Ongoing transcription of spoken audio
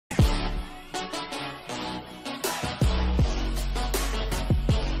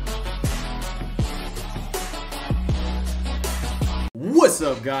What's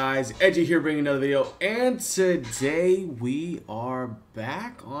up, guys? Edgy here bringing another video, and today we are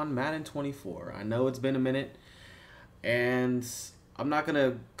back on Madden 24. I know it's been a minute, and I'm not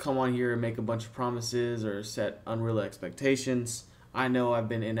gonna come on here and make a bunch of promises or set unreal expectations. I know I've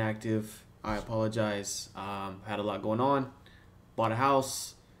been inactive. I apologize. Had a lot going on. Bought a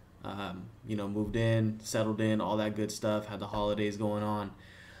house. Moved in, settled in, all that good stuff. Had the holidays going on.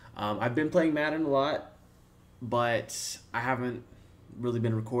 I've been playing Madden a lot, but I haven't really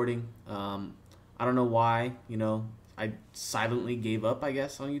been recording. I don't know why. I silently gave up, I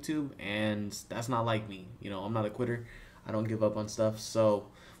guess, on YouTube, and that's not like me. I'm not a quitter. I don't give up on stuff. So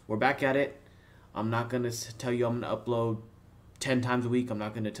we're back at it. I'm not gonna tell you I'm gonna upload 10 times a week. I'm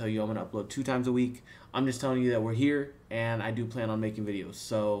not gonna tell you I'm gonna upload 2 times a week. I'm just telling you that we're here, and I do plan on making videos.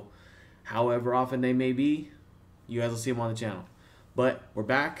 So however often they may be, you guys will see them on the channel. But we're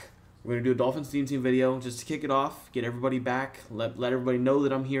back. We're going to do a Dolphins team video just to kick it off, get everybody back, let everybody know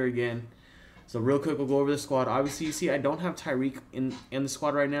that I'm here again. So real quick, we'll go over the squad. Obviously, you see I don't have Tyreek in the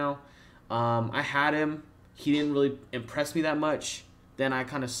squad right now. I had him. He didn't really impress me that much. Then I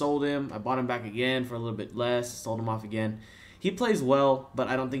kind of sold him. I bought him back again for a little bit less, sold him off again. He plays well, but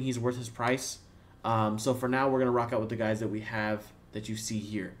I don't think he's worth his price. So for now, we're going to rock out with the guys that we have that you see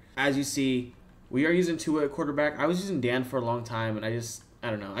here. As you see, we are using Tua at quarterback. I was using Dan for a long time, and I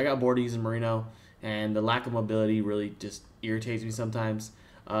don't know. I got bored of using Marino, and the lack of mobility really just irritates me sometimes.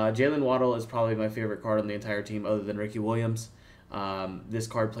 Jalen Waddle is probably my favorite card on the entire team other than Ricky Williams. This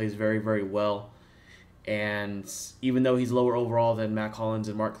card plays very, very well. And even though he's lower overall than Matt Collins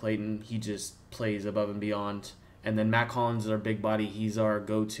and Mark Clayton, he just plays above and beyond. And then Matt Collins is our big body. He's our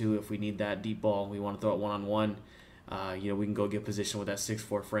go-to if we need that deep ball. We want to throw it one-on-one. We can go get position with that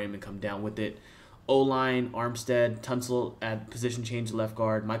 6'4" frame and come down with it. O-line, Armstead, Tunsil at position change left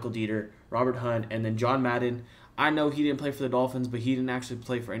guard, Michael Dieter, Robert Hunt, and then John Madden. I know he didn't play for the Dolphins, but he didn't actually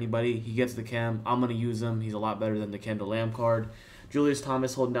play for anybody. He gets the chem. I'm going to use him. He's a lot better than the Kendall Lamb card. Julius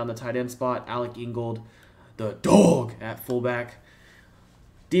Thomas holding down the tight end spot. Alec Ingold, the dog, at fullback.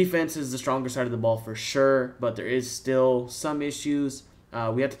 Defense is the stronger side of the ball for sure, but there is still some issues.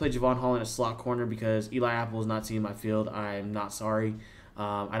 We have to play Javon Holland at slot corner because Eli Apple is not seeing my field. I'm not sorry.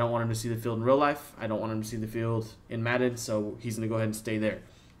 I don't want him to see the field in real life. I don't want him to see the field in Madden, so he's going to go ahead and stay there.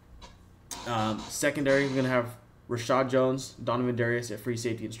 Secondary, we're going to have Rashad Jones, Donovan Darius at free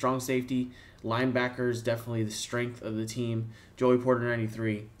safety and strong safety. Linebackers, definitely the strength of the team. Joey Porter,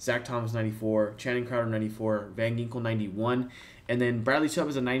 93. Zach Thomas, 94. Channing Crowder, 94. Van Ginkel, 91. And then Bradley Chubb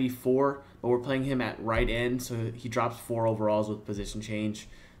is a 94, but we're playing him at right end, so he drops 4 overalls with position change.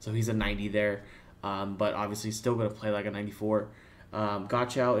 So he's a 90 there, but obviously still going to play like a 94.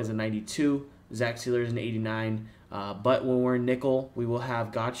 Gotchow is a 92. Zach Sealer is an 89. But when we're in nickel, we will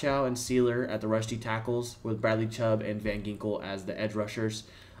have Gotchow and Sealer at the rush D tackles with Bradley Chubb and Van Ginkel as the edge rushers.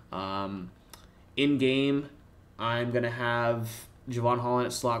 In game, I'm going to have Javon Holland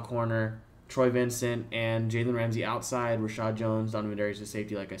at slot corner, Troy Vincent and Jalen Ramsey outside, Rashad Jones, Donovan Darius at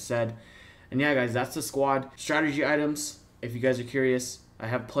safety, like I said. And yeah, guys, that's the squad. Strategy items, if you guys are curious, I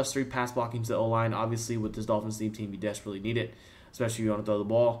have +3 pass blocking to the O-line. Obviously, with this Dolphins team, you desperately need it, especially if you want to throw the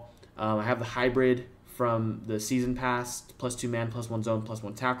ball. I have the hybrid from the season pass, +2 man, +1 zone,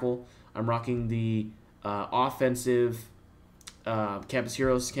 +1 tackle. I'm rocking the offensive Campus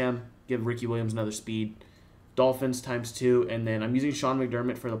Heroes chem, give Ricky Williams another speed. Dolphins ×2, and then I'm using Sean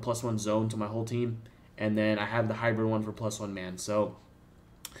McDermott for the +1 zone to my whole team, and then I have the hybrid one for +1 man. So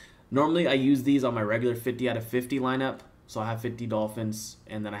normally I use these on my regular 50 out of 50 lineup, so I have 50 Dolphins,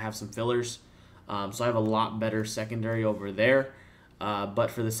 and then I have some fillers. So I have a lot better secondary over there. But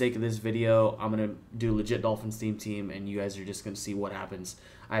for the sake of this video, I'm going to do legit Dolphins team, and you guys are just going to see what happens.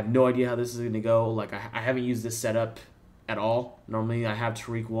 I have no idea how this is going to go. Like, I haven't used this setup at all. Normally, I have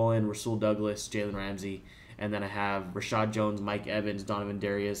Tariq Woolen, Rasul Douglas, Jalen Ramsey, and then I have Rashad Jones, Mike Evans, Donovan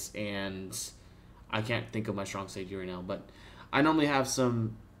Darius, and I can't think of my strong safety right now. But I normally have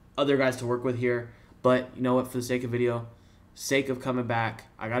some other guys to work with here. But you know what? For the sake of video, sake of coming back,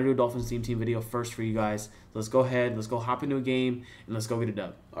 I got to do a Dolphins team video first for you guys. Let's go ahead. Let's go hop into a game, and let's go get a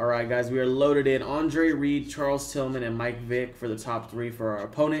dub. All right, guys, we are loaded in. Andre Reed, Charles Tillman, and Mike Vick for the top 3 for our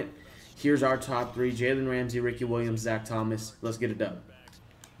opponent. Here's our top 3, Jalen Ramsey, Ricky Williams, Zach Thomas. Let's get a dub.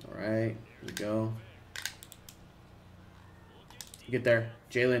 All right, here we go. Get there.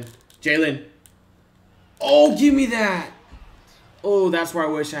 Jalen. Oh, give me that. Oh, that's where I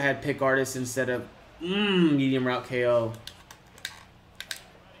wish I had pick artist instead of medium route KO.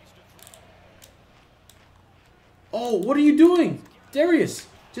 Oh, what are you doing? Darius,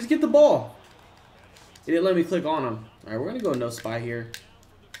 just get the ball. It didn't let me click on him. All right, we're going to go no spy here.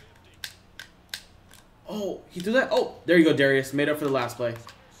 Oh, he threw that. Oh, there you go, Darius. Made up for the last play.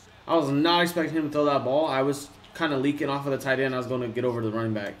 I was not expecting him to throw that ball. I was kind of leaking off of the tight end. I was going to get over to the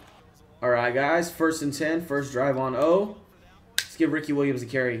running back. All right, guys. 1st and 10. First drive on O. Let's give Ricky Williams a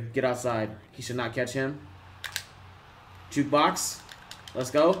carry. Get outside. He should not catch him. Jukebox. Let's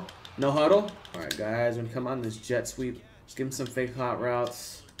go. No huddle. All right, guys. We're going to come on this jet sweep. Just give him some fake hot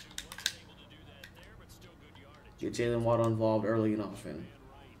routes. Get Jalen Waddle involved early and often.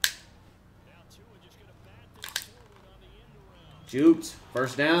 Juked.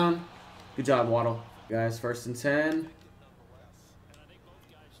 First down. Good job, Waddle. Guys, 1st and 10.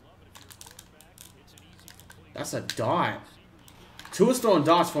 That's a dot. Tua's throwing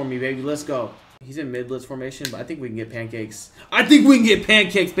dots for me, baby. Let's go. He's in mid-blitz formation, but I think we can get pancakes. I think we can get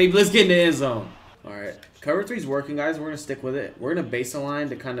pancakes, baby. Let's get in the end zone. All right. Cover 3 is working, guys. We're going to stick with it. We're going to base a line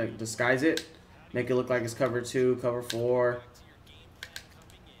to kind of disguise it. Make it look like it's cover 2, cover 4.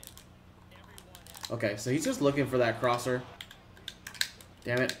 Okay, so he's just looking for that crosser.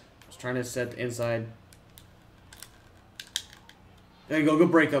 Damn it. I was trying to set the inside. There you go.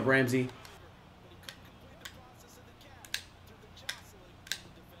 Good breakup, Ramsey.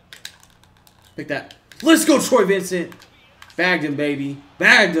 Pick that. Let's go, Troy Vincent. Bagged him, baby.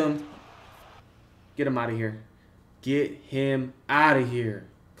 Bagged him. Get him out of here. Get him out of here.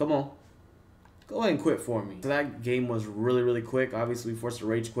 Come on. Go ahead and quit for me. So that game was really, really quick. Obviously, we forced a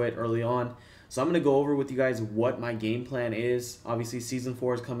rage quit early on. So I'm going to go over with you guys what my game plan is. Obviously, Season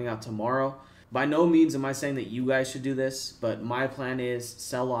 4 is coming out tomorrow. By no means am I saying that you guys should do this, but my plan is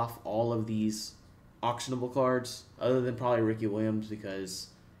sell off all of these auctionable cards, other than probably Ricky Williams, because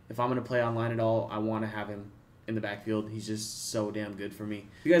if I'm going to play online at all, I want to have him in the backfield. He's just so damn good for me.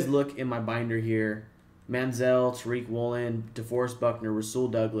 If you guys look in my binder here, Manziel, Tariq Woolen, DeForest Buckner, Rasul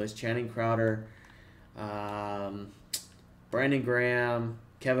Douglas, Channing Crowder, Brandon Graham,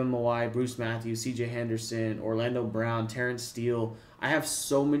 Kevin Mawai, Bruce Matthews, CJ Henderson, Orlando Brown, Terrence Steele. I have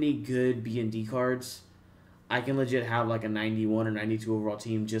so many good B&D cards. I can legit have like a 91 or 92 overall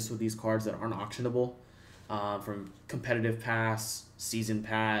team just with these cards that aren't auctionable. From competitive pass, season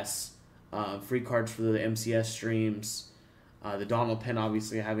pass, free cards for the MCS streams. The Donald Penn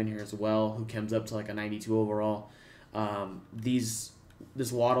obviously I have in here as well, who comes up to like a 92 overall. This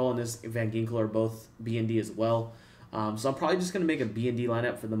Waddle and this Van Ginkel are both B&D as well. So I'm probably just going to make a B&D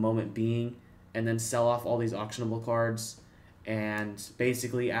lineup for the moment being and then sell off all these auctionable cards. And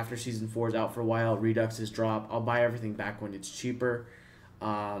basically after Season 4 is out for a while, Redux is drop. I'll buy everything back when it's cheaper.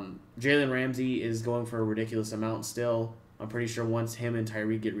 Jalen Ramsey is going for a ridiculous amount still. I'm pretty sure once him and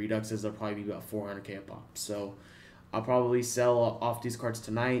Tyreek get Reduxes, they'll probably be about 400k a pop. So I'll probably sell off these cards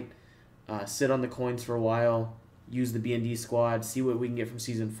tonight, sit on the coins for a while, use the B&D squad, see what we can get from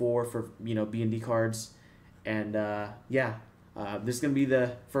Season 4 for B&D cards. And this is going to be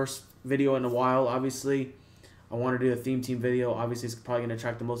the first video in a while, obviously. I want to do a theme team video. Obviously, it's probably going to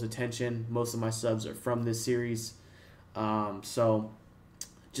attract the most attention. Most of my subs are from this series. So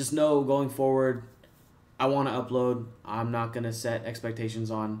just know going forward, I want to upload. I'm not going to set expectations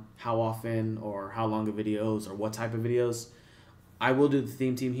on how often or how long of videos or what type of videos. I will do the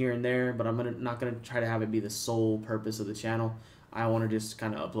theme team here and there, but I'm not going to try to have it be the sole purpose of the channel. I want to just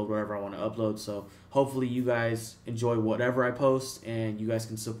kind of upload whatever I want to upload. So hopefully you guys enjoy whatever I post and you guys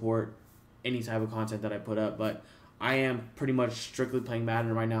can support any type of content that I put up. But I am pretty much strictly playing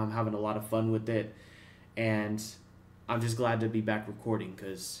Madden right now. I'm having a lot of fun with it. And I'm just glad to be back recording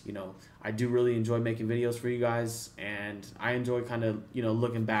because, I do really enjoy making videos for you guys. And I enjoy kind of,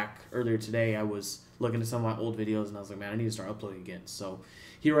 looking back. Earlier today, I was looking at some of my old videos and I was like, man, I need to start uploading again. So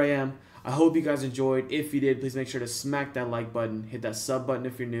here I am. I hope you guys enjoyed. If you did, please make sure to smack that like button, hit that sub button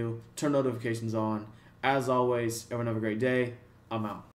if you're new, turn notifications on. As always, everyone have a great day. I'm out.